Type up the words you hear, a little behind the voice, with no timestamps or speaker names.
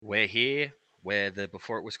We're here. We're the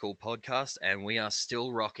Before It Was Cool podcast, and we are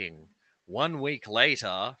still rocking. 1 week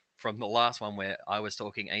later from the last one where I was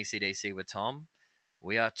talking AC/DC with Tom,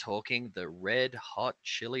 we are talking the Red Hot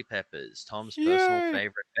Chili Peppers, Tom's personal Yay!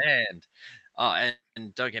 favorite band.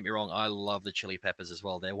 And don't get me wrong, I love the Chili Peppers as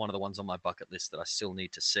well. They're one of the ones on my bucket list that I still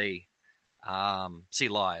need to see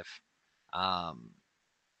live. Um,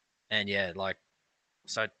 and yeah, like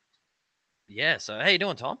so. Yeah, so how you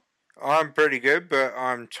doing, Tom? I'm pretty good, but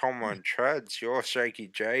I'm Tom on Trads, you're Shaky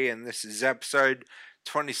J, and this is episode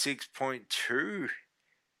 26.2.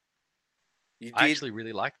 You I did. actually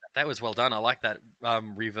really like that. That was well done. I like that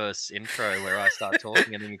reverse intro where I start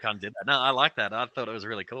talking and then you kind of did that. No, I like that. I thought it was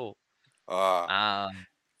really cool. Uh, Um,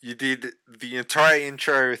 you did the entire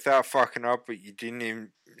intro without fucking up, but you didn't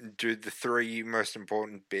even do the three most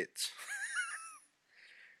important bits.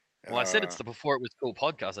 well, I said Uh, it's the Before It Was Cool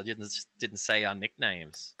podcast. I didn't say our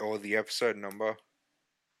nicknames. or the episode number.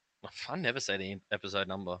 I never say the episode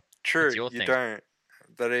number. That's True, your you thing. don't.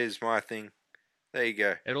 That is my thing. There you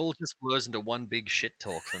go. It all just blurs into one big shit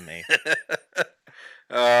talk for me.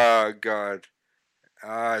 Oh, God.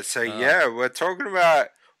 So Uh, yeah, we're talking about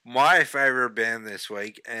my favorite band this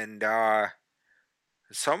week, and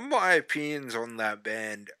some of my opinions on that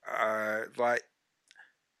band are like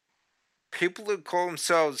people that call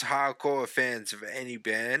themselves hardcore fans of any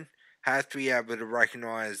band have to be able to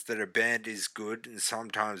recognize that a band is good and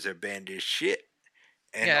sometimes a band is shit.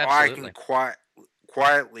 And yeah, I can absolutely.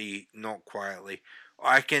 quietly, not quietly,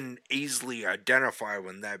 I can easily identify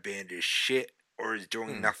when that band is shit or is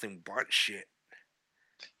doing Hmm. nothing but shit.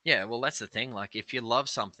 Yeah, well, that's the thing. Like, if you love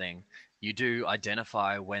something, you do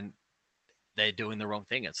identify when they're doing the wrong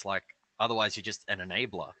thing. It's like, otherwise, you're just an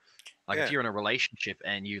enabler. Like if Yeah, you're in a relationship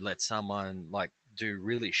and you let someone like do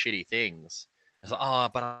really shitty things, it's like, oh,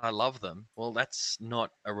 but I love them. Well, that's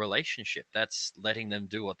not a relationship. That's letting them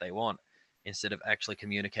do what they want instead of actually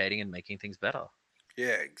communicating and making things better.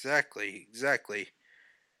 yeah, exactly.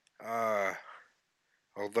 Uh,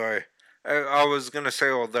 Although, I was gonna say,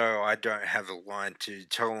 although I don't have a line to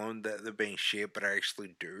tell them that they're being shit, but I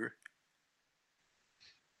actually do.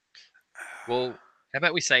 Well, how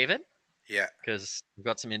about we save it Yeah, because we've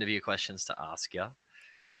got some interview questions to ask you.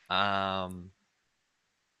 Um,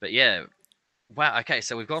 but yeah, wow. Okay,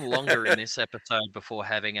 so we've gone longer in this episode before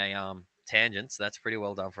having a tangent. So that's pretty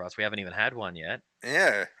well done for us. We haven't even had one yet.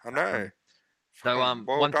 yeah, I know. Um,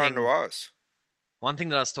 though Well done to us. one thing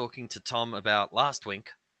that I was talking to Tom about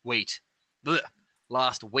bleh,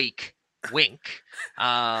 last week, wink,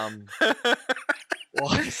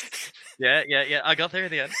 was yeah, I got there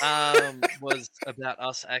in the end. Was about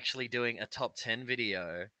us actually doing a top 10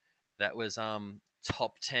 video that was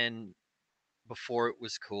top 10 before it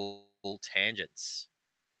was cool tangents.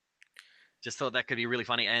 Just thought that could be really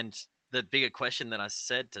funny. And the bigger question that I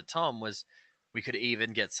said to Tom was, we could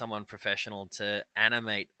even get someone professional to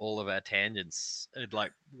animate all of our tangents,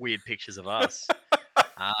 like weird pictures of us,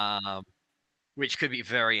 um, which could be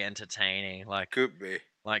very entertaining. Could be,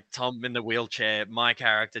 Like Tom in the wheelchair, my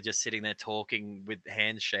character just sitting there talking with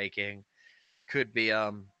hands shaking. Could be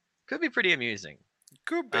could be pretty amusing.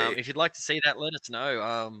 could be. If you'd like to see that, let us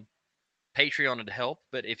know. Patreon would help,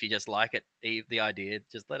 but if you just like it, the idea,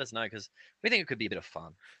 just let us know because we think it could be a bit of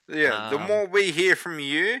fun. Yeah, the Um, more we hear from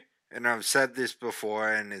you, and I've said this before,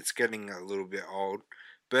 and it's getting a little bit old,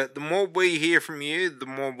 but the more we hear from you, the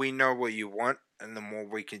more we know what you want, and the more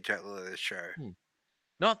we can tailor the show. hmm,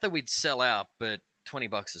 not that we'd sell out, but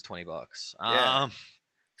 $20 is $20. Yeah,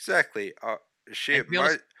 exactly. And Shit, to be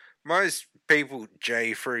honest, most people,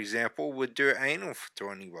 Jay, for example, would do anal for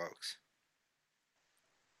 $20.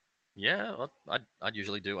 yeah, I'd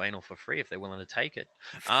usually do anal for free if they're willing to take it.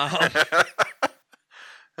 Um,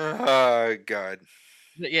 Oh God.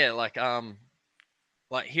 but yeah, like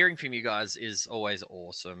hearing from you guys is always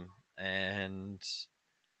awesome, and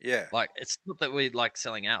Yeah. like it's not that we like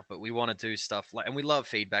selling out, but we want to do stuff like, and we love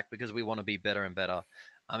feedback because we want to be better and better.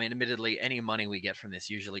 I mean, admittedly, any money we get from this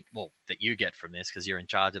usually, well, that you get from this because you're in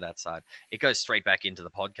charge of that side, it goes straight back into the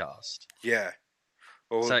podcast. Yeah.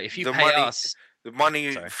 Well, So if you pay us, the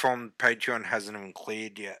money sorry, from Patreon hasn't even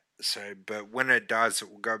cleared yet. So, but when it does, it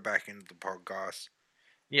will go back into the podcast.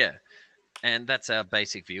 yeah, and that's our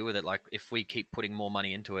basic view with it. Like, if we keep putting more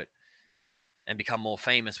money into it and become more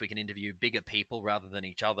famous, we can interview bigger people rather than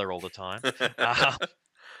each other all the time. Uh,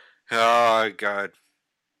 Oh God.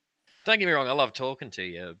 don't get me wrong, I love talking to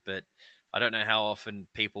you, but I don't know how often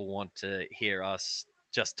people want to hear us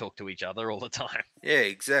just talk to each other all the time. Yeah,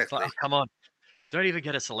 It's like, oh, exactly. come on, don't even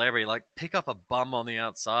get a celebrity. Like, pick up a bum on the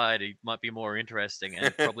outside. He might be more interesting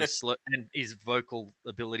and probably slur, and his vocal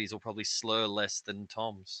abilities will probably slur less than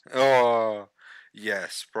Tom's. Oh,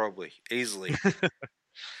 Yes, probably. Easily.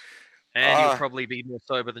 And you'll probably be more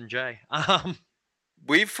sober than Jay.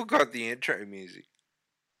 We forgot the intro music.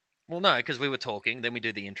 Well, no, because we were talking, then we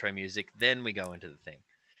do the intro music, then we go into the thing.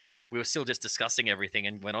 We were still just discussing everything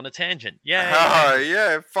and went on a tangent. Yay, tangent.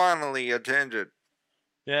 Yeah, finally a tangent.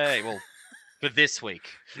 Yay. Well, for this week.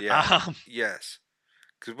 Yeah, yes.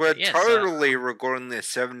 Because we're Yes. totally recording this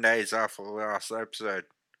 7 days after the last episode.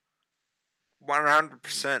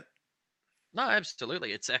 100%. No,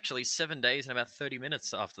 absolutely. It's actually 7 days and about 30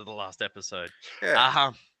 minutes after the last episode.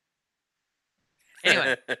 Yeah.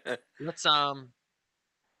 Anyway, let's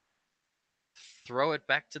throw it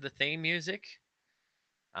back to the theme music.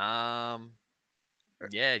 Yeah,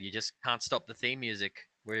 you just can't stop the theme music.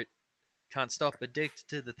 We can't stop addicted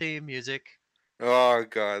to the theme music. Oh,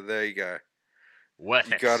 God, there you go. Worth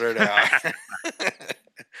you it. got it out.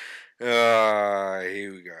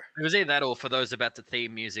 Here we go. It was either that or for those about the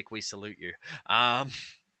theme music, we salute you. But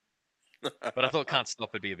I thought Can't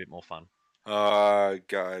Stop would be a bit more fun. Oh,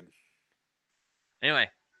 God. Anyway,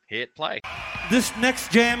 hit play. This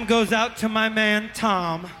next jam goes out to my man,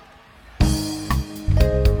 Tom.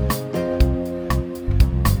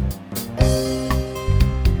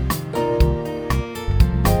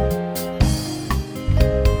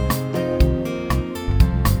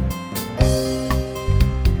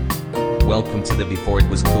 Welcome to the Before It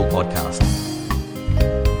Was Cool podcast.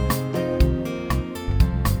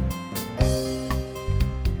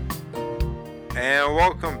 And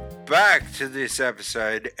welcome back to this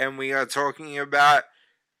episode, and we are talking about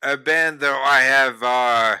a band that I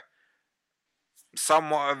have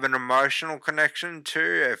somewhat of an emotional connection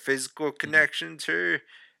to, a physical connection to,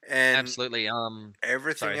 and Absolutely.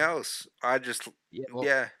 everything else. I just,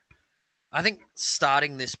 yeah. I think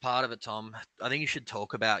starting this part of it, Tom, I think you should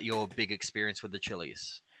talk about your big experience with the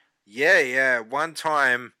Chili's. Yeah. One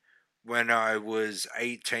time when I was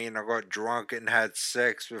 18, I got drunk and had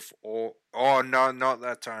sex with all... Oh, no, not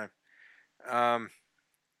that time. Yeah,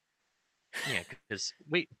 because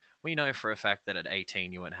we know for a fact that at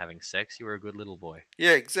 18 you weren't having sex. You were a good little boy.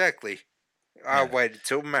 Yeah, exactly. I waited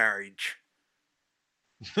till marriage.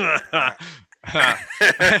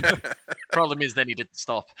 Problem is, then he didn't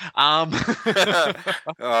stop.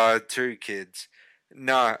 2 kids.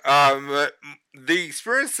 No, the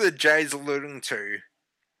experience that Jay's alluding to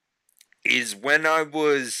is when I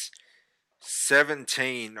was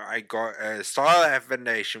 17, I got a style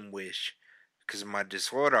affirmation wish because of my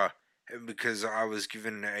disorder and because I was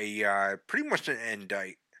given a pretty much an end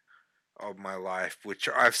date of my life, which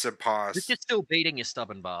I've surpassed. But you're still beating, you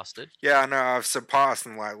stubborn bastard. Yeah, I know, I've surpassed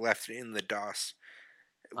and left it in the dust.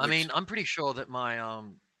 I mean, I'm pretty sure that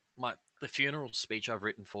the funeral speech I've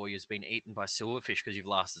written for you has been eaten by silverfish because you've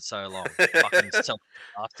lasted so long. Fucking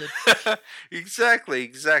bastard.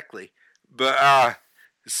 Exactly. But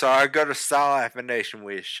so I got a style affirmation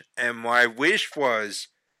wish, and my wish was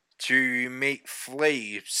to meet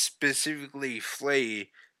Flea, specifically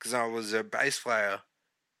Flea, because I was a bass player,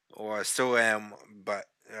 or I still am, but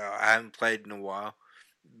I haven't played in a while.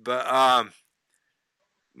 But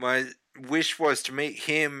my wish was to meet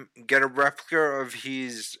him, get a replica of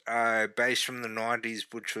his bass from the 90s,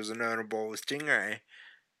 which was an Earnable Stingray,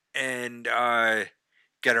 and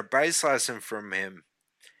get a bass lesson from him.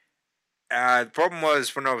 The problem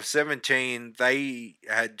was when I was 17, they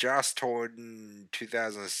had just toured in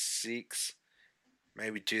 2006,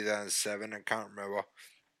 maybe 2007, I can't remember.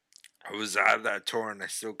 I was at that tour and I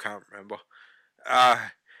still can't remember.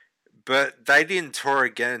 But they didn't tour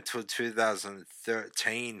again until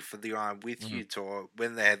 2013 for the I'm With You tour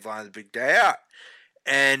when they headlined the Big Day Out.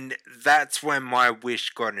 And that's when my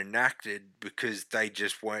wish got enacted because they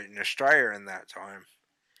just weren't in Australia in that time.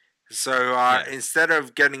 So instead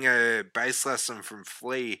of getting a bass lesson from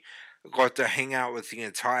Flea, I got to hang out with the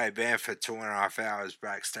entire band for 2.5 hours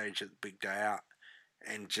backstage at the Big Day Out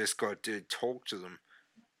and just got to talk to them.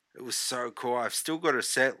 It was so cool. I've still got a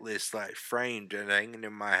set list framed and hanging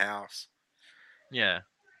in my house. Yeah.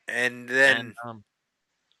 And then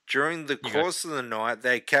during the course of the night,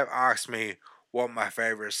 they kept asking me what my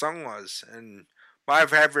favorite song was. And my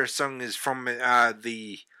favorite song is from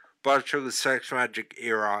the Blood Sugar Sex Magic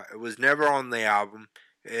era. It was never on the album.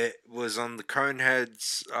 It was on the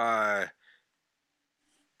Coneheads.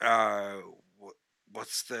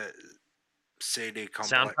 What's the CD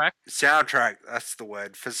compilation? Soundtrack. That's the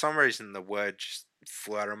word. For some reason, the word just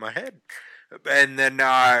flew out of my head. And then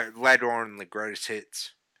later on, the greatest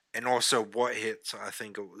hits, and also what hits I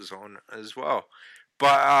think it was on as well.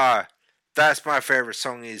 But that's my favorite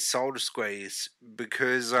song is Soul to Squeeze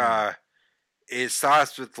because it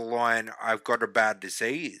starts with the line, "I've got a bad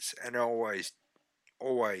disease," and it always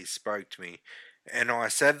spoke to me. And I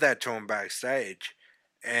said that to him backstage.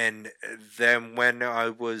 And then when I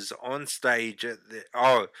was on stage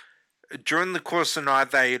during the course of the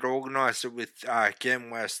night, they had organised it with Ken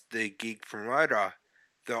West, the gig promoter,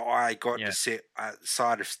 that I got to sit at the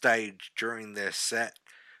side of stage during their set.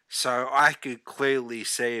 So I could clearly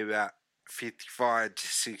see about 55 to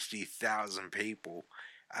 60,000 people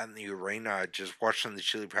at the arena just watching the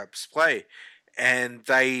Chili Peppers play. And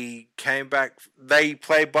they came back, they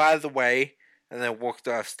played By the Way, and then walked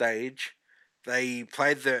off stage. They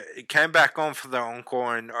it came back on for the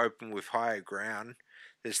encore and opened with Higher Ground,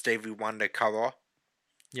 the Stevie Wonder cover.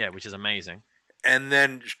 Yeah, which is amazing. And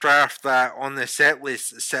then straight after that, on the set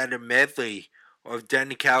list, sat a medley of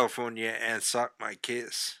Danny California and Suck My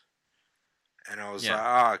Kiss. And I was like,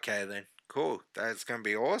 oh, okay then, cool, that's going to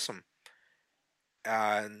be awesome.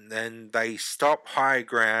 And then they stopped High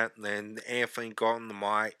Ground, and then Anthony got on the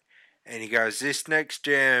mic, and he goes, this next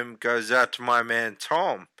jam goes out to my man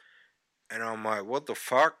Tom. And I'm like, what the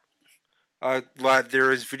fuck? Like,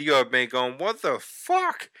 there is video of me going, what the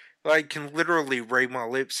fuck? Like, can literally read my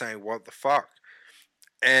lips saying, what the fuck?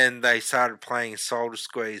 And they started playing Soul to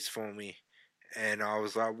Squeeze for me. And I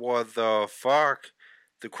was like, what the fuck?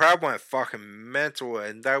 The crowd went fucking mental,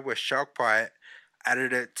 and they were shocked by it.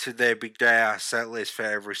 Added it to their Big Day Out set list for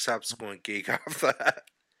every subsequent gig after that.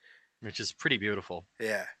 Which is pretty beautiful.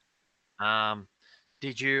 Yeah.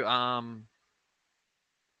 Did you, well,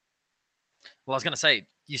 I was going to say,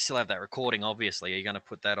 you still have that recording, obviously. Are you going to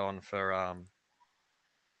put that on for,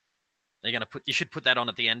 you should put that on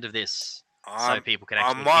at the end of this, so people can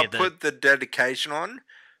actually I might put the dedication on,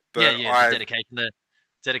 but the dedication,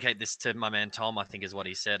 dedicate this to my man Tom, I think is what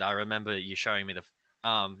he said. I remember you showing me the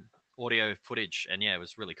audio footage, and yeah, it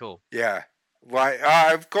was really cool. Yeah. Like,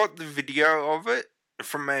 I've got the video of it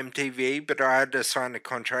from MTV, but I had to sign a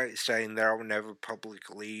contract saying that I will never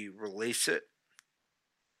publicly release it.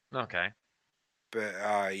 Okay.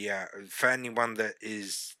 But, yeah, for anyone that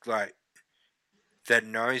is, like, that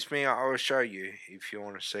knows me, I will show you if you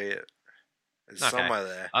want to see it. It's somewhere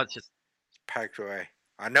there. It's just packed away.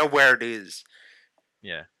 I know where it is.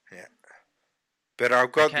 Yeah. Yeah. But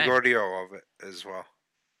I've got the audio of it as well.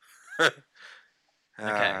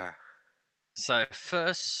 Okay. So,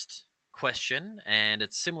 first question, and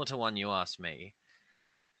it's similar to one you asked me,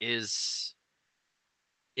 is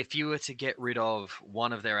if you were to get rid of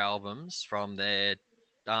one of their albums from their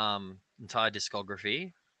entire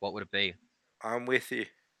discography, what would it be? I'm With You.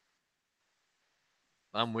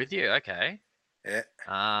 I'm With You, okay. Yeah.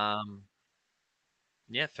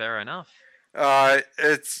 Yeah, fair enough.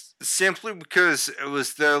 It's simply because it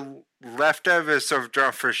was the leftovers of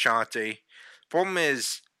John Frusciante. Problem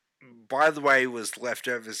is, By the Way, was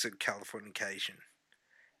leftovers of Californication,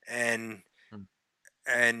 and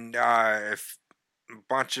a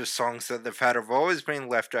bunch of songs that they've had have always been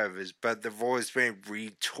leftovers, but they've always been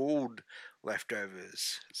retooled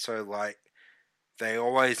leftovers. So, like, they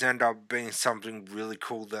always end up being something really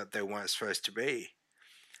cool that they weren't supposed to be.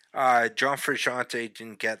 John Frusciante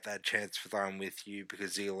didn't get that chance with I'm With You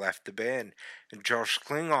because he left the band. And Josh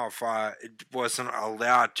Klingoff wasn't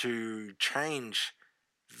allowed to change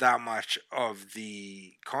that much of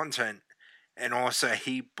the content. And also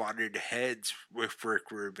he butted heads with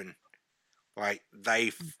Rick Rubin. Like,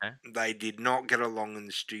 they did not get along in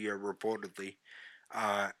the studio, reportedly.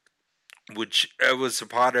 Which it was a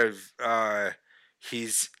part of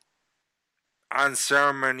his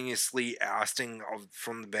unceremoniously ousting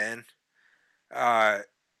from the band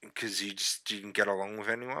because he just didn't get along with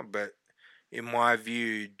anyone. But in my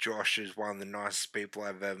view, Josh is one of the nicest people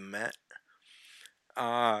I've ever met.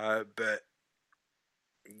 But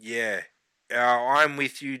yeah, I'm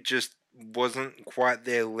With You just wasn't quite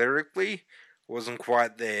there lyrically, wasn't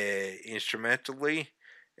quite there instrumentally,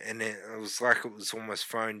 and it was like it was almost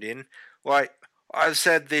phoned in. Like, I've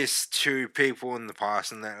said this to people in the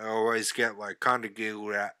past, and they always get, like, kind of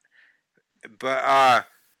giggled at. But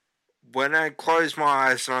when I close my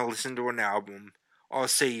eyes and I listen to an album, I'll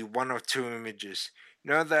see one of two images.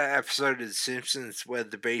 You know that episode of The Simpsons where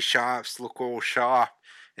the B sharps look all sharp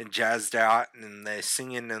and jazzed out, and they're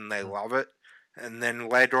singing and they love it? And then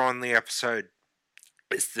later on in the episode,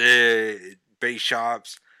 it's the B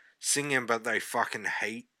sharps singing, but they fucking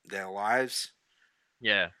hate their lives.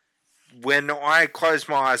 Yeah. When I close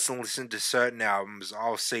my eyes and listen to certain albums,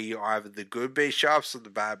 I'll see either the good B sharps or the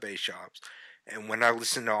bad B sharps. And when I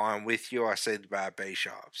listen to I'm With You, I see the bad B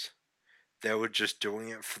sharps. They were just doing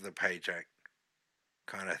it for the paycheck,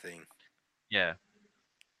 kind of thing. Yeah.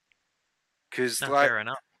 Because, fair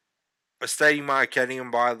enough. A Steady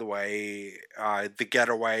Marketing, By the Way, The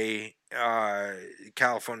Getaway,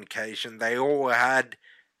 Californication, they all had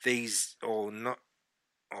these, or not,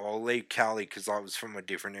 I'll leave Cali because I was from a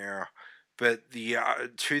different era, but the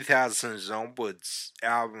 2000s onwards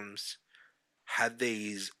albums had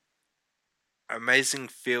these amazing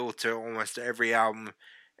feel to almost every album,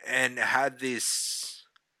 and had this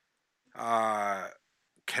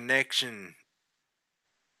connection,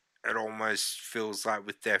 it almost feels like,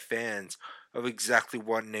 with their fans of exactly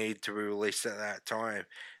what needed to be released at that time.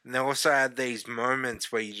 And they also had these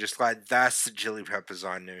moments where you just like, that's the Chili Peppers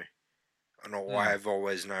I knew and all I've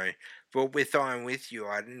always known. But with I'm With You,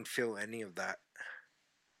 I didn't feel any of that.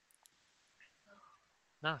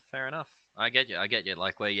 No, fair enough. I get you. I get you.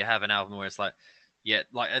 Like where you have an album where it's like, yeah,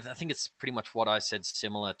 like I think it's pretty much what I said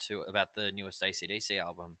similar to about the newest AC/DC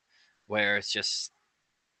album, where it's just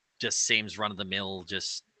seems run of the mill,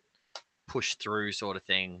 just push through sort of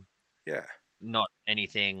thing. Yeah. Not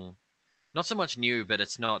anything, not so much new, but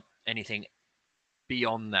it's not anything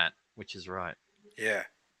beyond that, which is right. Yeah.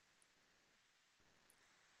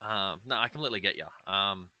 No, I completely get you.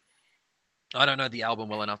 I don't know the album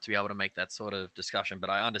well enough to be able to make that sort of discussion,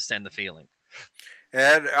 but I understand the feeling.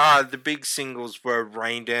 And the big singles were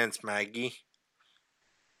Rain Dance Maggie.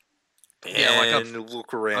 Yeah, like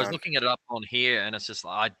Look Around. I was looking it up on here, and it's just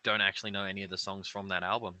like I don't actually know any of the songs from that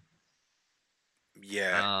album.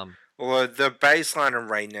 Yeah. Well, the bass line of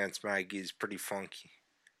Rain Dance Maggie is pretty funky.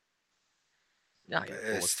 Yeah, But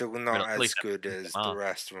it's still not as good as the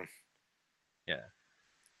rest of them. Yeah.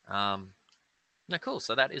 No, cool.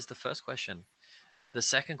 So that is the first question. The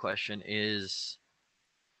second question is,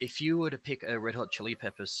 if you were to pick a Red Hot Chili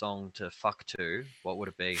Peppers song to fuck to, what would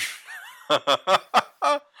it be?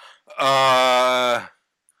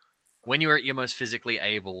 When you were at your most physically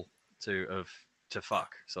able to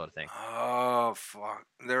fuck, sort of thing. Oh, fuck.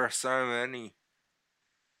 There are so many.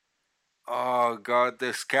 Oh, God.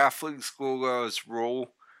 This Catholic Schoolgirls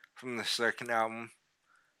Rule from the second album.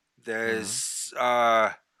 There's,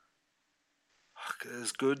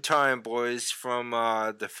 there's Good Time Boys from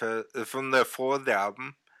the fourth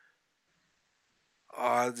album.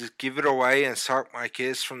 Just Give It Away and Suck My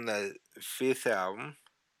Kiss from the fifth album.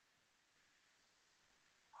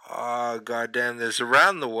 Oh, goddamn. There's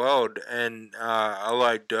Around the World and I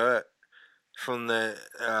Like Dirt from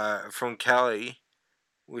from Cali,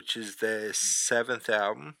 which is their seventh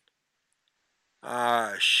album.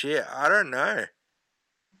 Shit, I don't know.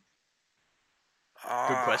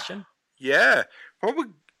 Good question. Yeah, probably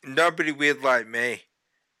Nobody Weird Like Me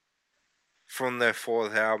from their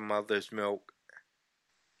fourth album, Mother's Milk.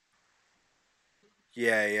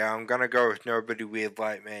 Yeah, I'm gonna go with Nobody Weird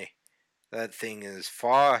Like Me. That thing is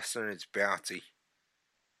fast and it's bouncy.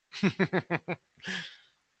 I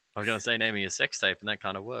was gonna say name me a sex tape, and that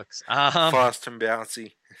kind of works. Fast and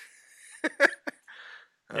bouncy.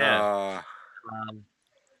 Yeah.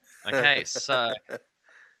 Okay, so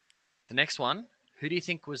the next one. Who do you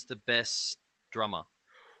think was the best drummer?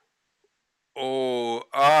 Oh,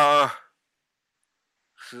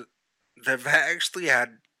 they've actually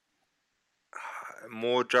had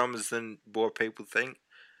more drummers than more people think.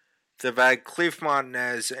 They've had Cliff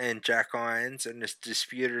Martinez and Jack Irons, and it's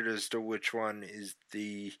disputed as to which one is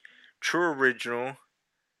the true original,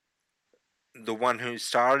 the one who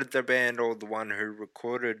started the band or the one who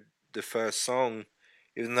recorded the first song,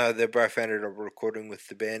 even though they both ended up recording with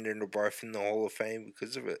the band and are both in the Hall of Fame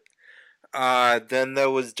because of it. Then there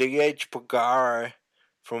was D.H. Pagaro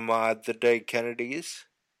from the Dead Kennedys.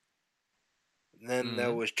 Then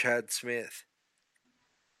there was Chad Smith.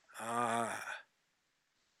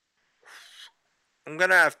 I'm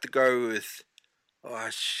gonna have to go with, oh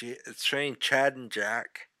shit, it's between Chad and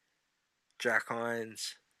Jack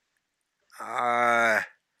Hines.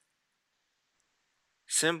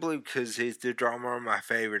 Simply because he's the drummer on my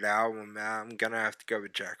favorite album, I'm gonna have to go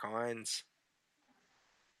with Jack Hines.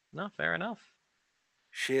 No, fair enough.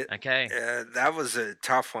 Shit. Okay. That was a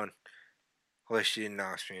tough one. Unless you didn't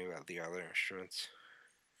ask me about the other instruments.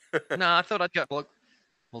 No, I thought I'd go. Well,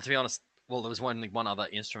 to be honest, there was one other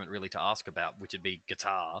instrument really to ask about, which would be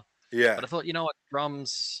guitar. Yeah. But I thought, you know what,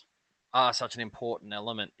 drums are such an important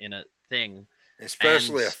element in a thing.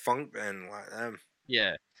 Especially a funk band like them.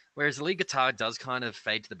 Yeah. Whereas the lead guitar does kind of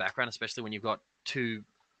fade to the background, especially when you've got two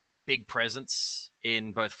big presence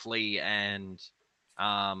in both Flea and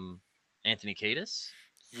Anthony Kiedis.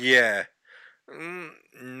 Yeah.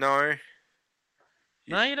 No.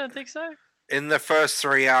 No, you don't think so? In the first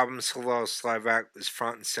three albums, Hello Slovak was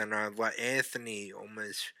front and center. Like Anthony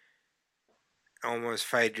almost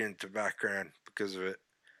faded into the background because of it.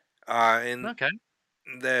 In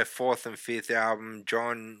their fourth and fifth album,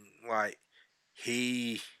 John,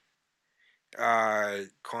 he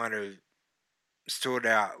kind of stood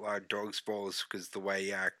out like dog's balls because the way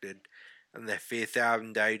he acted. And the fifth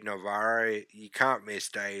album, Dave Navarro, you can't miss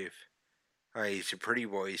Dave. Oh, he's a pretty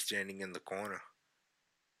boy standing in the corner.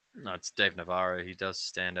 No, it's Dave Navarro. He does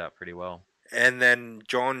stand out pretty well. And then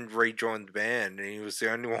John rejoined the band, and he was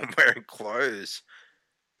the only one wearing clothes.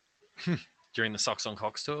 During the Socks on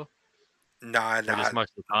Cox tour? No, just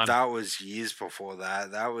most of the time? that was years before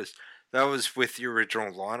that. That was with the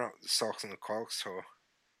original lineup, the Socks and the Cox tour.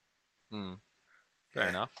 Fair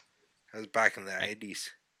enough. That was back in the 80s.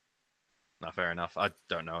 No, fair enough. I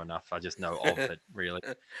don't know enough. I just know of it, really.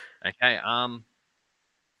 Okay.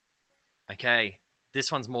 Okay.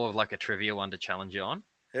 This one's more of like a trivia one to challenge you on.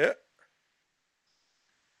 Yeah.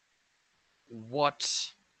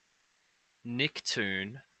 What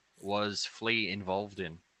Nicktoon was Flea involved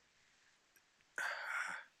in?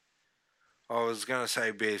 I was going to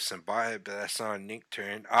say Beavis and Butthead, but that's not a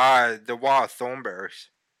Nicktoon. The Wild Thornberrys.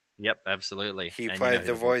 Yep, absolutely. He And played who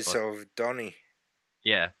the voice of Donnie.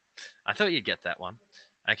 Yeah. I thought you'd get that one.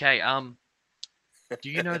 Okay, do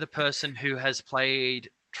you know the person who has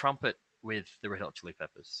played trumpet with the Red Hot Chili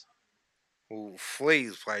Peppers? Well,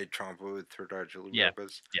 Flea's played trumpet with Red Hot Chili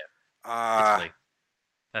Peppers. Yeah. It's Flea.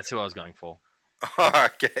 That's who I was going for.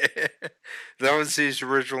 Okay. That was his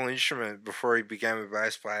original instrument before he became a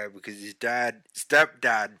bass player because his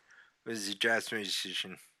stepdad was a jazz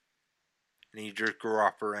musician. And he just grew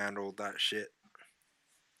up around all that shit.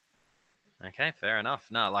 Okay, fair enough.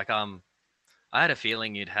 No, like I had a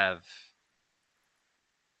feeling you'd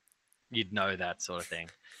know that sort of thing.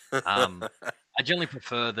 I generally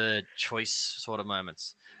prefer the choice sort of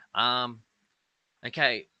moments.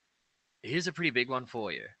 Okay, here's a pretty big one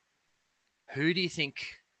for you. Who do you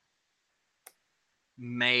think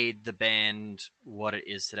made the band what it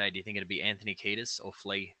is today? Do you think it'd be Anthony Kiedis or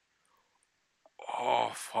Flea?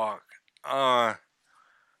 Oh, fuck. I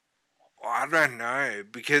don't know,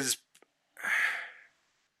 because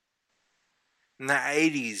in the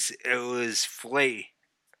 80s, it was Flea.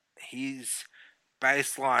 His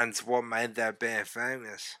bass line's what made that band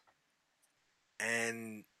famous.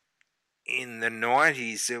 And in the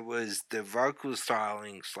 90s, it was the vocal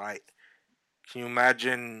stylings. Like, can you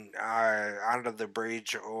imagine Under the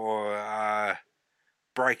Bridge or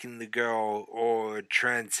Breaking the Girl or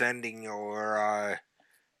Transcending or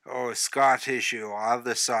Scar Tissue or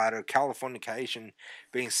Other Side or Californication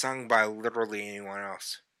being sung by literally anyone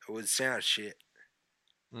else? It would sound shit.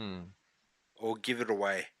 Or Give It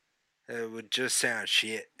Away. It would just sound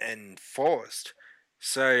shit and forced.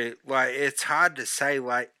 So, like, it's hard to say,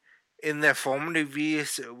 like, in their formative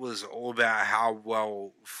years, it was all about how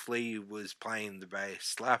well Flea was playing the bass,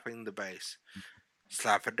 slapping the bass,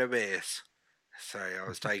 slapping the bass. Sorry, I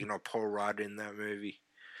was taking a Paul Rudd in that movie.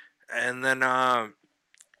 And then,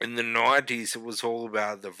 in the 90s, it was all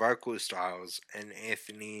about the vocal styles, and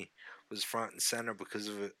Anthony was front and center because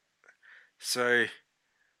of it. So,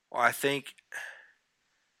 I think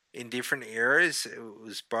in different eras, it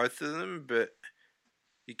was both of them, but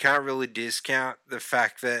you can't really discount the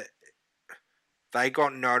fact that they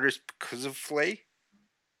got noticed because of Flea,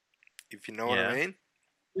 if you know what I mean.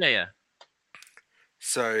 Yeah.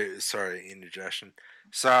 So, sorry, indigestion.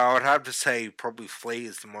 So, I would have to say probably Flea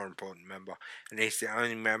is the more important member, and he's the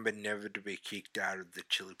only member never to be kicked out of the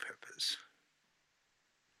Chili Peppers.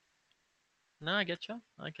 No, I get you.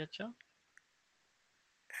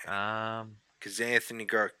 Because Anthony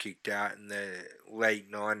got kicked out in the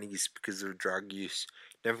late 90s because of drug use.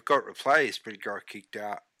 Never got replaced, but he got kicked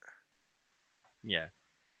out. Yeah.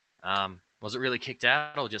 Was it really kicked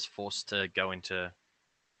out or just forced to go into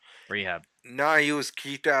rehab? No, he was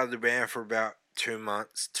kicked out of the band for about 2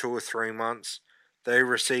 or 3 months. They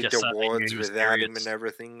received awards without him and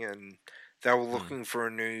everything, and they were looking for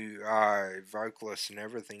a new vocalist and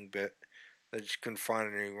everything, but they just couldn't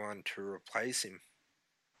find anyone to replace him.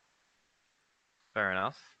 Fair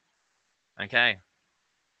enough. Okay.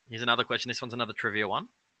 Here's another question. This one's another trivia one.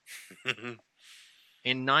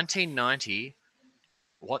 In 1990,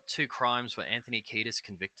 what 2 crimes were Anthony Kiedis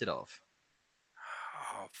convicted of?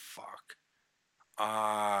 Oh, fuck.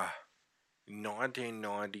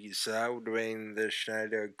 1990s, so that would have been the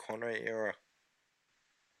Sinead O'Connor era.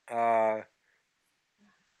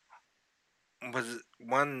 Was it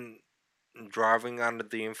one driving under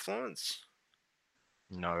the influence?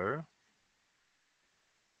 No.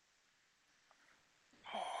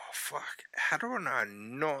 Oh, fuck. How do I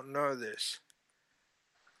not know this?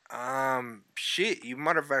 Shit, you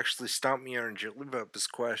might have actually stumped me on Chili Peppers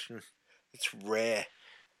question. It's rare.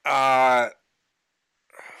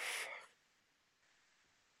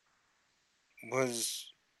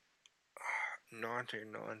 Was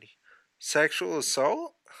 1990 sexual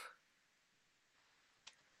assault?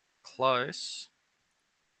 close.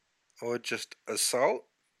 Or just assault?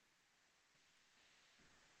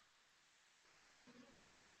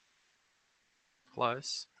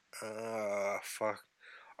 Close. Fuck.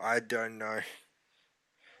 I don't know.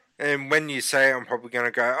 And when you say it, I'm probably gonna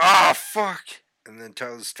go, oh, fuck! And then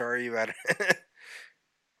tell the story about it.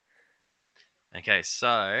 Okay,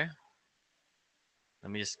 so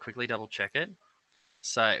let me just quickly double check it.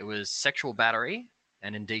 So it was sexual battery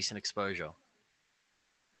and indecent exposure.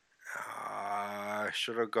 I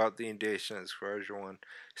should have got the indecent exposure one.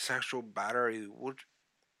 Sexual battery. What?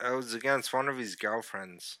 It was against one of his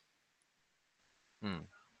girlfriends. Hmm.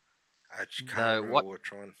 I just can't Though remember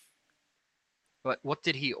which one. But what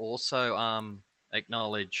did he also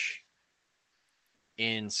acknowledge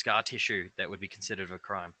in scar tissue that would be considered a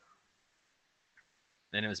crime?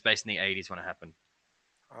 And it was based in the 80s when it happened.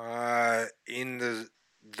 In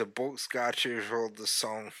the book Scar Tissue or the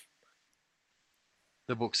song?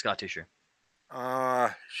 The book Scar Tissue.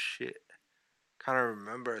 Shit. Can't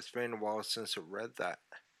remember. It's been a while since I read that.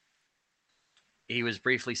 He was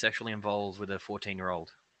briefly sexually involved with a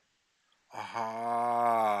 14-year-old.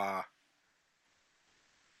 Ah.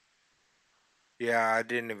 Yeah, I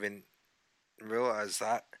didn't even realize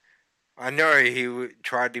that. I know he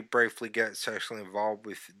tried to briefly get sexually involved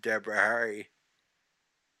with Deborah Harry.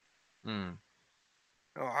 Hmm.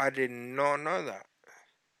 Oh, I did not know that.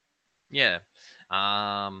 Yeah.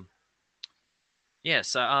 Yeah,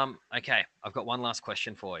 so okay, I've got one last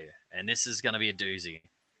question for you. And this is gonna be a doozy.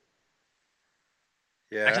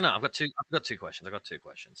 Yeah. Actually, no, I've got two questions.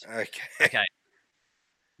 Okay. Okay.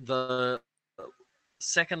 The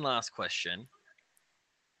second last question.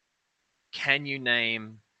 Can you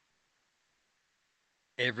name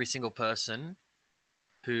every single person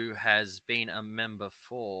who has been a member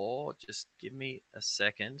for, just give me a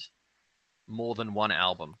second, more than one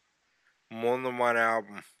album? More than one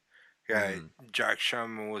album. Okay, Hmm. Jack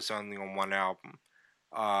Sherman was only on one album.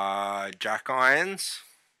 Jack Irons.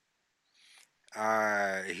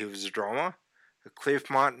 He was a drummer. Cliff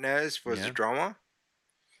Martinez was a Yeah. drummer.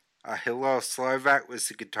 Hillel Slovak was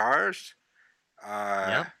the guitarist.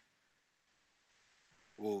 Yep.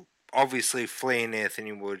 Well, obviously Flea and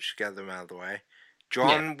Anthony Wood should get them out of the way.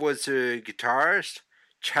 John was a guitarist.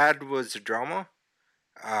 Chad was a drummer.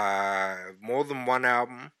 More than one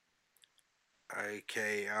album.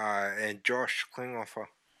 Okay, and Josh Klinghoffer.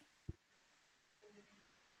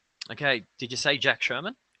 Okay, did you say Jack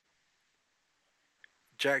Sherman?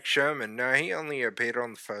 Jack Sherman. No, he only appeared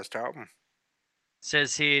on the first album.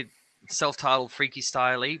 Says here, self-titled Freaky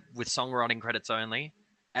Styley with songwriting credits only.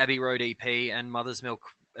 Abbey Road EP and Mother's Milk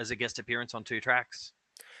as a guest appearance on 2 tracks.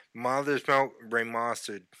 Mother's Milk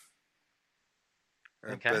remastered.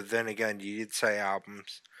 Okay. But then again, you did say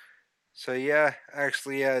albums. So yeah,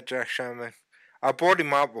 actually, yeah, Jack Sherman. I brought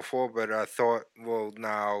him up before, but I thought, well, no,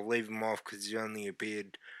 I'll leave him off because he only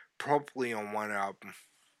appeared properly on one album.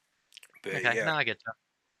 But Okay, yeah. no, I get that.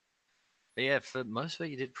 But yeah, for most of it,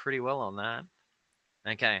 you did pretty well on that.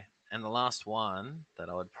 Okay, and the last one that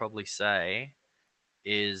I would probably say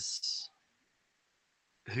is,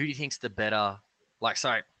 who do you think's the better? Like,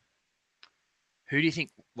 sorry, who do you think?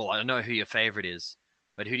 Well, I don't know who your favorite is,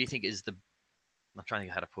 but who do you think is the? I'm trying to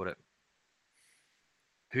think how to put it.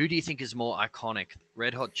 Who do you think is more iconic,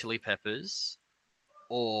 Red Hot Chili Peppers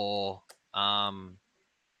or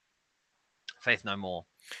Faith No More?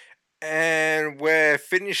 And we're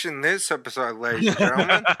finishing this episode, ladies and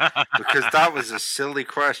gentlemen, because that was a silly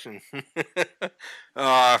question.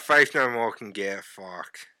 Faith No More can get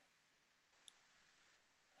fucked.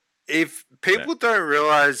 If people don't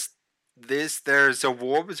realize this, there's a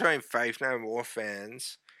war between Faith No More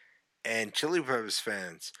fans and Chili Peppers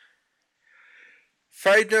fans.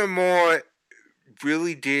 Faith No More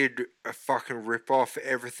really did a fucking rip off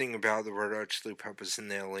everything about the Red Hot Chili Peppers in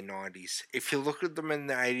the early 90s. If you look at them in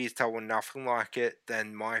the 80s, they were nothing like it.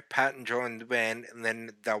 Then Mike Patton joined the band, and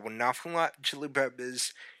then they were nothing like Chili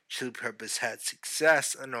Peppers. Chili Peppers had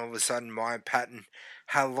success, and all of a sudden Mike Patton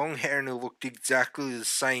had long hair and he looked exactly the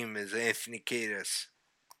same as Anthony Kiedis.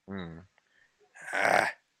 I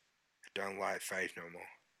don't like Faith No More.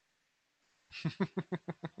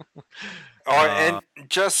 And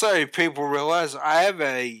just so people realize, I have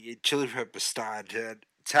a Chili Pepper star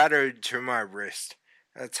tattooed to my wrist.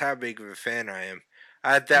 That's how big of a fan I am.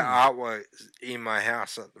 I had that artwork in my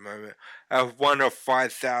house at the moment. I have one of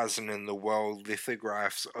 5,000 in the world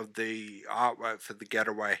lithographs of the artwork for The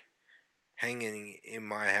Getaway hanging in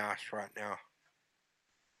my house right now.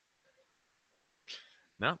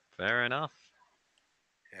 No, fair enough.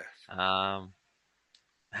 Yes.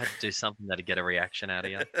 I had to do something that'd get a reaction out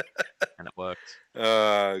of you, and it worked.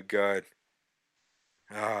 Oh, God.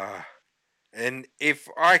 And if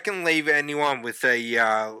I can leave anyone with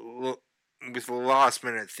a last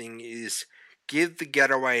minute thing, is give The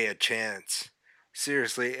Getaway a chance.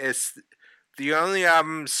 Seriously, it's the only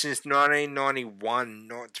album since 1991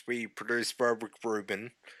 not to be produced by Rick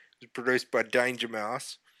Rubin. It's produced by Danger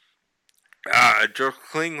Mouse. Josh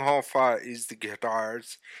Klinghoffer is the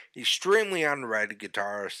guitarist. Extremely underrated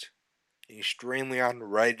guitarist. Extremely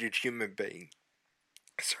underrated human being.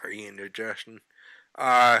 Sorry, indigestion.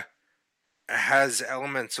 Has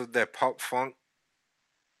elements of their pop funk,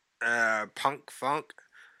 punk funk,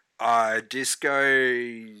 disco,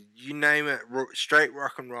 you name it, straight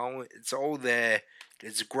rock and roll. It's all there.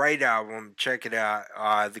 It's a great album. Check it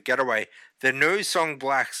out. The Getaway. The new song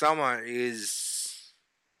Black Summer is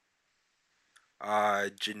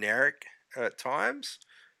generic at times,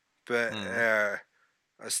 but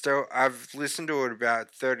I've listened to it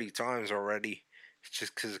about 30 times already. It's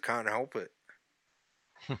just because I can't help it.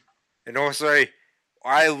 And also,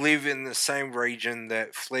 I live in the same region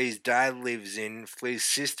that Flea's dad lives in, Flea's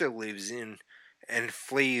sister lives in, and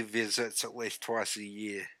Flea visits at least twice a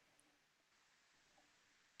year.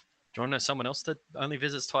 Do you want to know someone else that only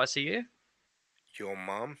visits twice a year? Your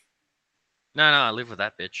mum? No, I live with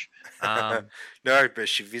that bitch. No, but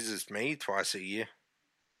she visits me twice a year.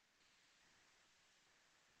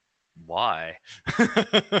 Why?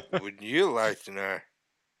 Wouldn't you like to know?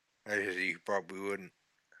 You probably wouldn't.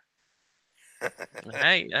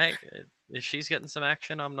 hey, if she's getting some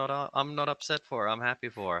action, I'm not upset for her. I'm happy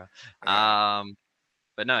for her.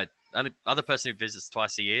 But no, other person who visits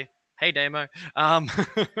twice a year. Hey, Damo.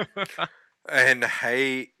 And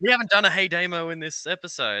hey, we haven't done a Hey Damo in this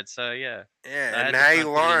episode, so yeah. Yeah, and hey,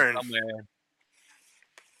 Lauren.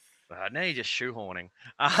 Now you're just shoehorning.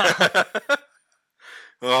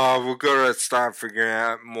 Oh, we've got to start figuring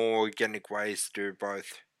out more organic ways to do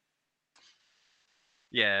both.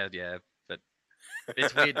 Yeah, but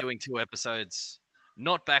it's weird doing 2 episodes,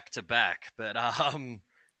 not back to back, but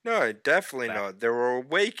No, definitely not. There were a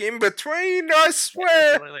week in between, I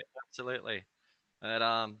swear. Absolutely.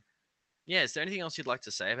 But yeah, is there anything else you'd like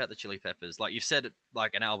to say about the Chili Peppers? Like you've said,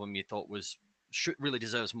 like an album you thought really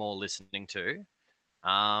deserves more listening to.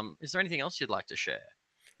 Is there anything else you'd like to share?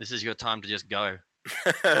 This is your time to just go.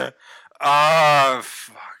 Fuck.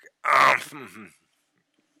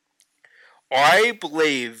 I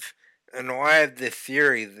believe, and I have the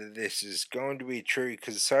theory that this is going to be true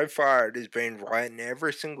because so far it has been right in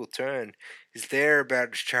every single turn. Is there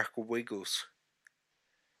about his Chuckle Wiggles?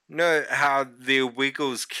 You know how the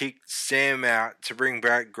Wiggles kicked Sam out to bring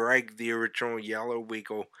back Greg, the original Yellow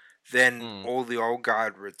Wiggle, then all the old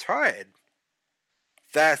guard retired?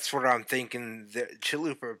 That's what I'm thinking the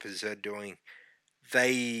Chili Peppers are doing.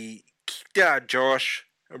 They kicked out Josh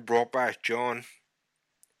and brought back John,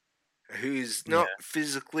 who's not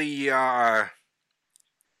physically,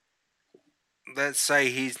 let's say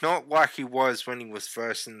he's not like he was when he was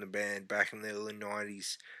first in the band back in the early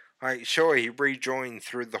 90s. Like, sure, he rejoined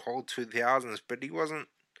through the whole 2000s, but he wasn't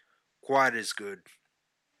quite as good.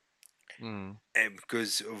 And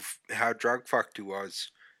because of how drug fucked he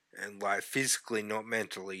was. And, like, physically, not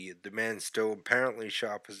mentally. The man's still apparently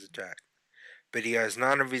sharp as a tack. But he has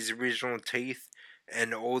none of his original teeth,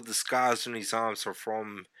 and all the scars on his arms are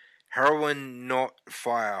from heroin, not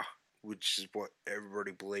fire, which is what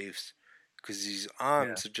everybody believes. Because his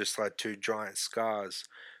arms are just like 2 giant scars.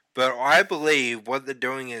 But I believe what they're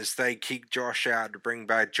doing is they kick Josh out to bring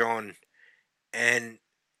back John. And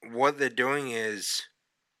what they're doing is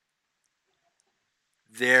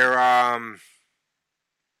they've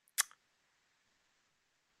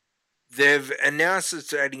announced a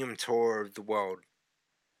stadium tour of the world.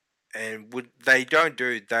 And what they don't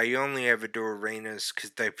do, they only ever do arenas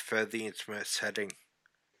because they prefer the intimate setting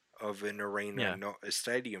of an arena, not a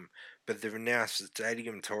stadium. But they've announced a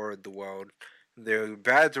stadium tour of the world. They're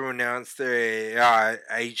about to announce their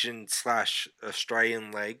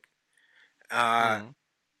Asian/Australian leg.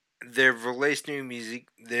 They've released new music.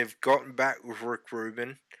 They've gotten back with Rick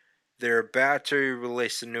Rubin. They're about to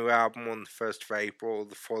release a new album on the 1st of April,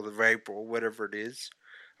 the 4th of April, whatever it is.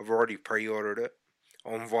 I've already pre-ordered it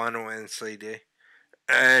on vinyl and CD.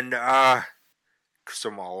 And, because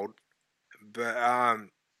I'm old. But,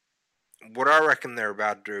 what I reckon they're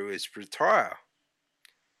about to do is retire.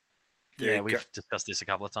 We've discussed this a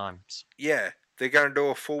couple of times. Yeah, they're going to do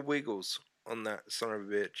a full Wiggles on that son of a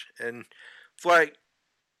bitch. And, like,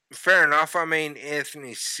 fair enough. I mean,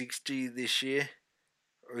 Anthony's 60 this year.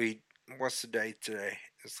 What's the date today?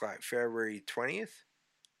 It's like February 20th?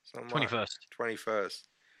 21st.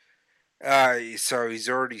 21st. So he's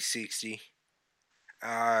already 60.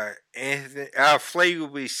 Flea will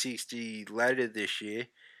be 60 later this year.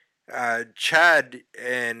 Chad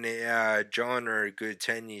and John are a good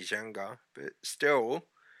 10 years younger, but still,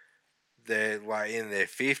 they're like in their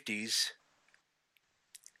 50s.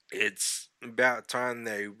 It's about time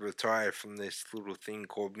they retire from this little thing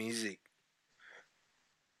called music.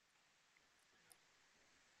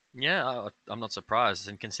 Yeah, I'm not surprised,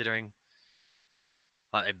 and considering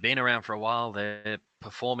like they've been around for a while, they're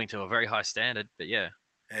performing to a very high standard. But yeah,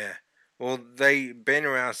 Yeah. Well, they've been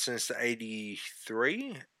around since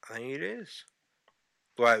 83, I think it is.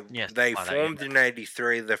 Like, yes, they like that. Yeah, formed in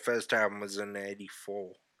 83, their first album was in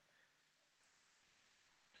 84.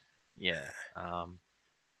 yeah,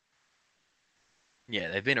 yeah.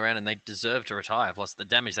 They've been around and they deserve to retire. Plus the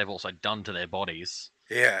damage they've also done to their bodies,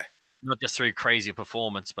 Yeah. not just through crazy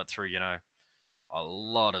performance, but through a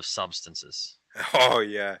lot of substances. Oh,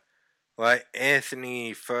 yeah. Like,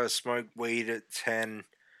 Anthony first smoked weed at 10,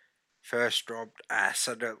 first dropped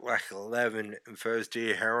acid at like 11, and first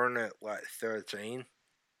did heroin at like 13.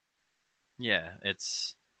 Yeah,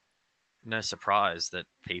 it's no surprise that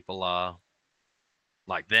people are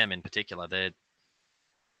like them in particular. They're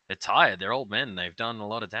tired. They're old men. They've done a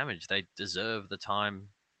lot of damage. They deserve the time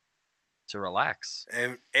to relax.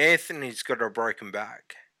 And Anthony's got a broken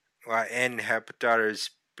back. Like, and hepatitis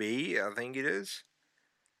B, I think it is.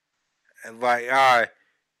 And like,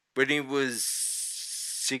 when he was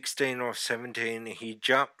 16 or 17, he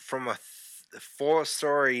jumped from a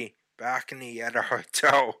 4-story balcony at a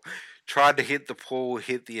hotel, tried to hit the pool,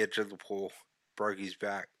 hit the edge of the pool, broke his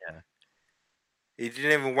back. Yeah. He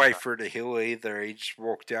didn't even wait for it to heal either. He just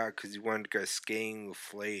walked out because he wanted to go skiing with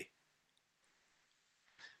Flea.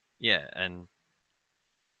 Yeah, and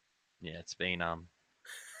yeah, it's been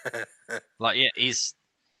like yeah, he's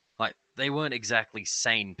like they weren't exactly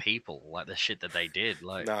sane people. Like the shit that they did.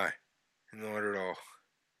 Like No, not at all.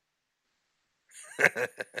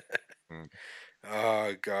 Mm.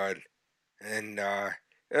 Oh god. And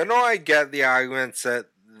I get the arguments that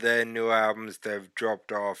their new albums they've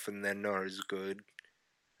dropped off and they're not as good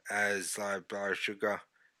as like Blood Sugar.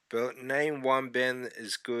 But name one band that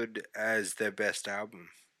is good as their best album.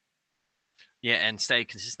 yeah, and stay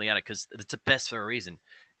consistently at it because it's the best for a reason.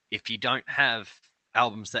 If you don't have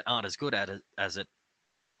albums that aren't as good at it as it,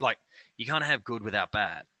 like you can't have good without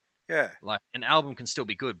bad. Yeah, Like an album can still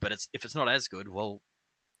be good, but if it's not as good, well,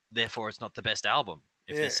 therefore it's not the best album.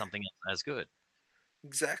 If yeah, there's something else as good,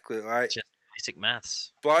 exactly. Like it's just basic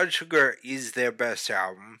maths. Blood Sugar is their best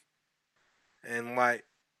album, and like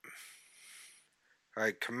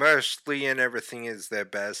commercially and everything is their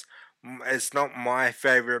best. It's not my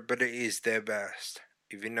favorite, but it is their best.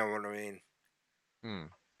 If you know what I mean. Hmm.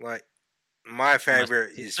 Like my Most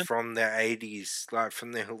favorite is consistent? from the 80s, like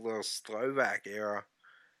from the little Slovak era,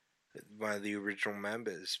 one of the original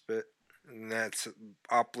members. But that's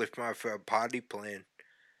Uplift My Fair Party Plan.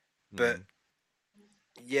 But Hmm.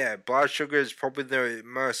 yeah, Blood Sugar is probably the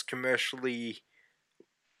most commercially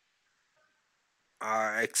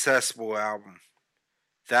accessible album.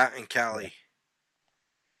 That and Cali.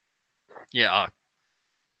 Yeah,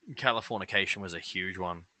 Californication was a huge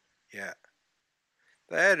one. Yeah.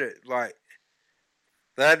 They had it like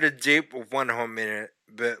they had a dip of 1 minute,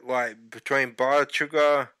 but like between Blood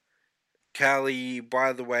Sugar, Cali,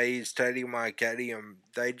 By the Way, Stadium Arcadium,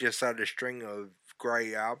 they just had a string of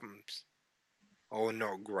great albums. Or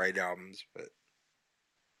not great albums, but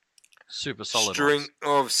Super solid string ones.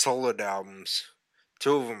 of solid albums.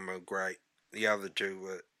 2 of them were great. The other 2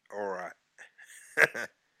 were alright.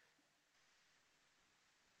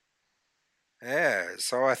 Yeah,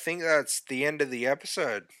 so I think that's the end of the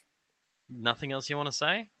episode. Nothing else you want to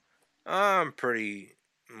say? I'm pretty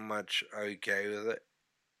much okay with it.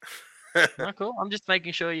 No, cool. I'm just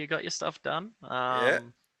making sure you got your stuff done. Yeah.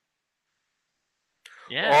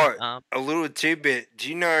 Yeah. Oh, a little tidbit. Do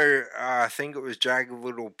you know, I think it was Jagged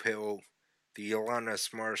Little Pill, the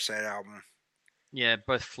Alanis Morissette album. Yeah,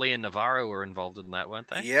 both Flea and Navarro were involved in that, weren't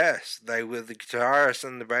they? Yes, they were the guitarist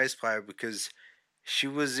and the bass player because she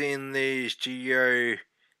was in the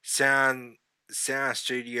sound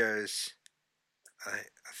studios. I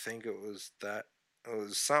think it was that. It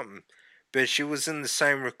was something. But she was in the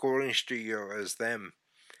same recording studio as them.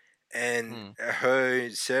 And her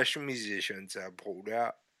session musicians are pulled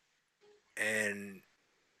out. And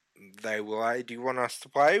they were like, "Do you want us to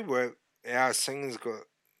play?" Well, our singer's got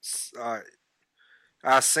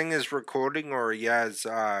our singer's recording, or he has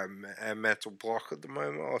a metal block at the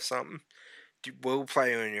moment or something. We'll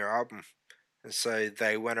play on your album. And so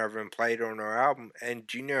they went over and played on her album. And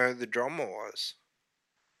do you know who the drummer was?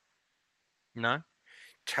 No?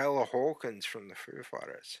 Taylor Hawkins from the Foo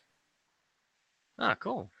Fighters. Ah,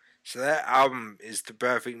 cool. So that album is the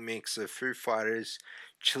perfect mix of Foo Fighters,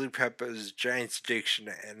 Chili Peppers, Jane's Addiction,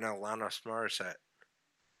 and Alanis Morissette.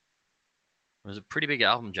 It was a pretty big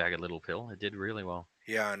album, Jagged Little Pill. It did really well.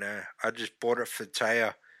 Yeah, I know. I just bought it for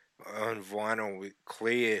Taya on vinyl with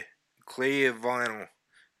clear vinyl,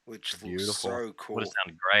 which looks Beautiful. so cool. Would have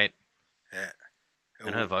sounded great. Yeah.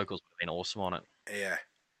 And her vocals would have been awesome on it. Yeah,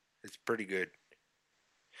 it's pretty good.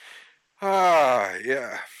 Ah,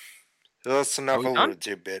 yeah. That's another little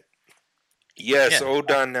tidbit. Yes, all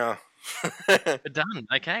done now. We're done.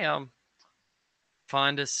 Okay.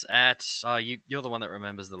 Find us at. You're the one that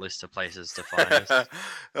remembers the list of places to find us.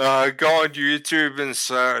 Go on YouTube and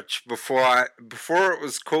search before it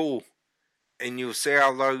was cool, and you'll see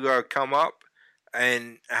our logo come up.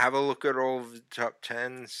 And have a look at all of the top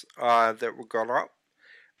 10s that we got up.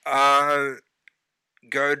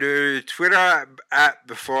 Go to Twitter at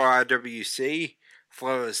BeforeIWC.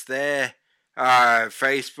 Follow us there.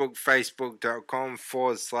 Facebook,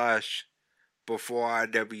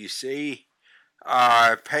 facebook.com/BeforeIWC.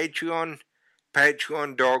 Patreon,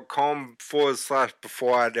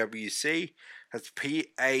 patreon.com/BeforeIWC. That's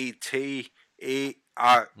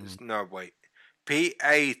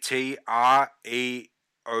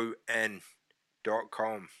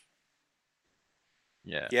patreon.com.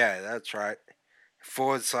 Yeah, that's right.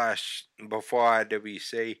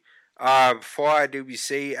 /BeforeIWC.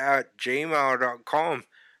 BeforeIWC at gmail.com.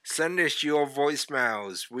 Send us your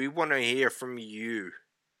voicemails. We want to hear from you.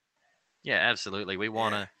 Yeah, absolutely. We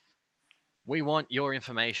want your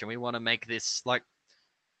information. We want to make this like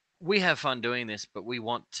we have fun doing this, but we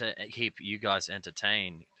want to keep you guys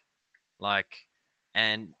entertained. Like,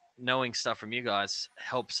 and knowing stuff from you guys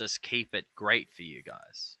helps us keep it great for you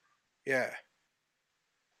guys. Yeah.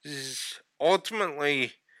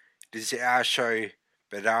 Ultimately, this is our show,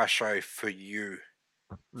 but our show for you,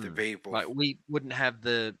 the people. Like, we wouldn't have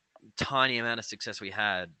the tiny amount of success we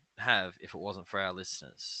have if it wasn't for our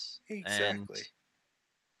listeners. Exactly. And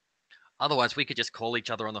otherwise, we could just call each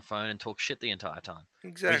other on the phone and talk shit the entire time.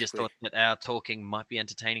 Exactly. We just thought that our talking might be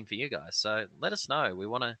entertaining for you guys. So let us know. We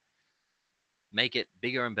want to make it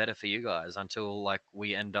bigger and better for you guys until like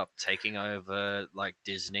we end up taking over like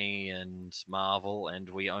Disney and Marvel and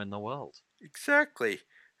we own the world. Exactly.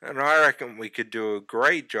 And I reckon we could do a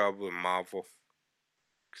great job with Marvel.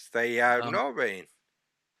 Because they have not been.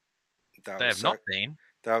 They have not been.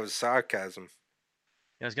 That was sarcasm.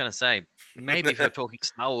 I was going to say, maybe if you're talking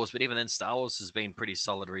Star Wars, but even then Star Wars has been pretty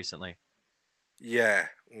solid recently. Yeah,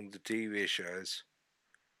 on the TV shows.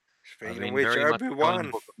 Speaking of which,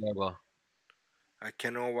 Obi-Wan. I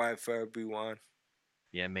cannot wait for Obi-Wan.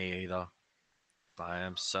 Yeah, me either. But I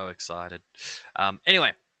am so excited.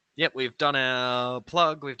 Anyway, yep, we've done our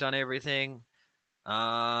plug. We've done everything.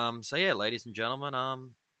 So yeah, ladies and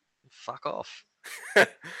gentlemen, fuck off.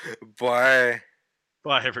 Bye.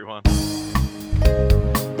 Bye, everyone.